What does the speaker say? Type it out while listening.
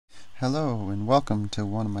Hello and welcome to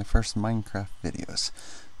one of my first Minecraft videos.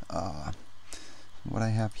 What I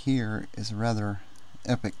have here is a rather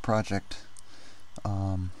epic project.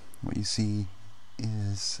 What you see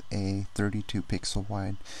is a 32 pixel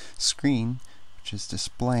wide screen which is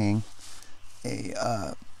displaying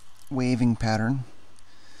a waving pattern.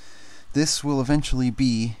 This will eventually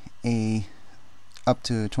be a up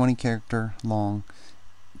to 20 character long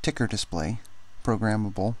ticker display,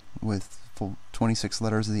 programmable, with 26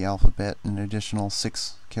 letters of the alphabet and an additional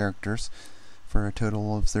 6 characters for a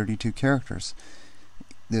total of 32 characters.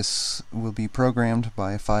 This will be programmed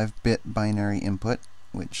by a 5-bit binary input,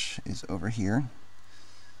 which is over here.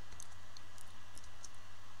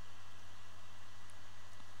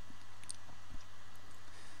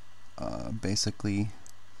 Basically,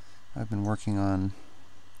 I've been working on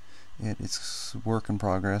it. It's work in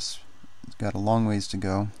progress. It's got a long ways to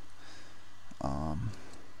go.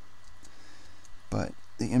 But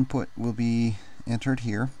the input will be entered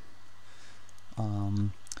here.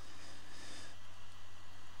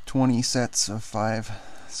 20 sets of 5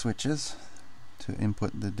 switches to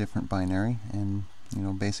input the different binary, and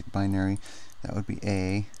basic binary, that would be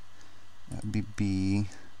A, that would be B,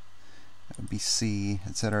 that would be C,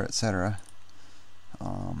 etc., etc.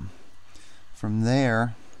 From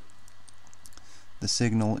there, the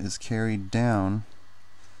signal is carried down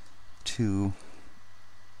to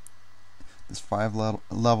this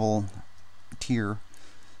 5-level tier.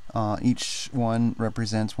 Each one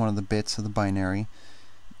represents one of the bits of the binary.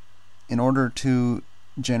 In order to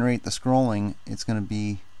generate the scrolling, it's going to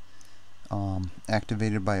be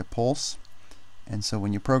activated by a pulse, and so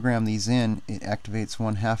when you program these in, it activates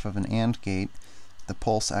one half of an AND gate. The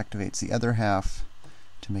pulse activates the other half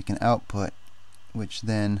to make an output, which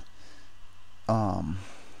then the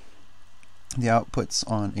output's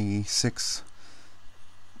on a 6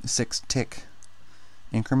 tick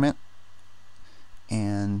increment,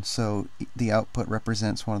 and so the output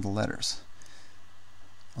represents one of the letters.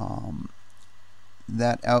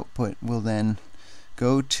 That output will then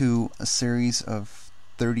go to a series of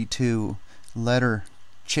 32 letter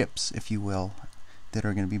chips, if you will, that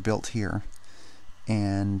are going to be built here,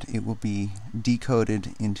 and it will be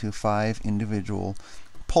decoded into 5 individual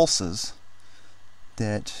pulses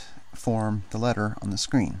that form the letter on the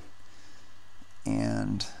screen,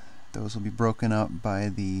 and those will be broken up by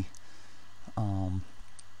the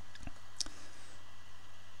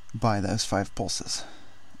by those 5 pulses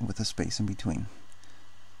with a space in between.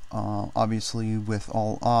 Obviously, with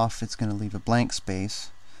all off, it's going to leave a blank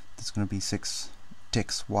space that's going to be 6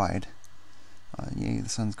 ticks wide. Yay, the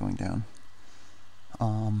sun's going down.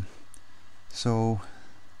 So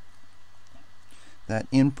that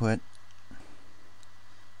input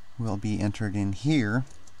will be entered in here.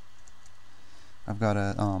 I've got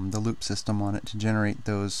the loop system on it to generate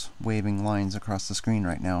those waving lines across the screen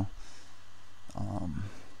right now.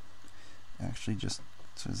 Actually, just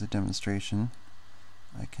so as a demonstration,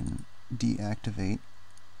 I can deactivate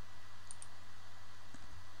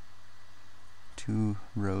 2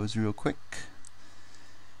 rows real quick,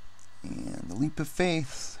 and the leap of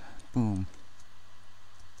faith, boom.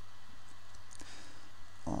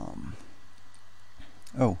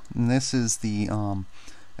 Oh, and this is the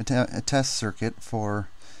a test circuit for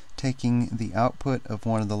taking the output of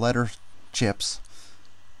one of the letter chips,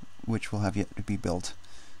 which will have yet to be built,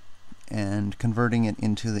 and converting it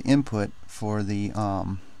into the input for the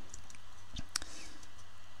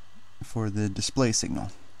display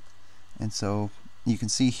signal. And so you can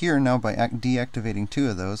see here now, by deactivating 2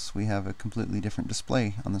 of those, we have a completely different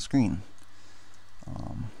display on the screen.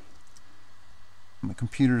 My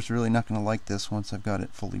computer's really not going to like this once I've got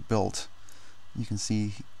it fully built. You can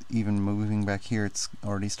see even moving back here, it's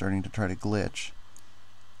already starting to try to glitch.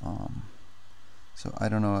 So I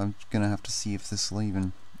don't know, I'm going to have to see if this will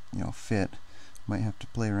even fit. Might have to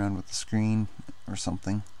play around with the screen or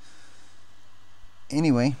something.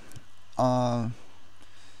 Anyway,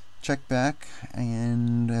 check back,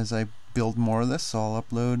 and as I build more of this, I'll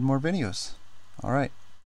upload more videos. Alright.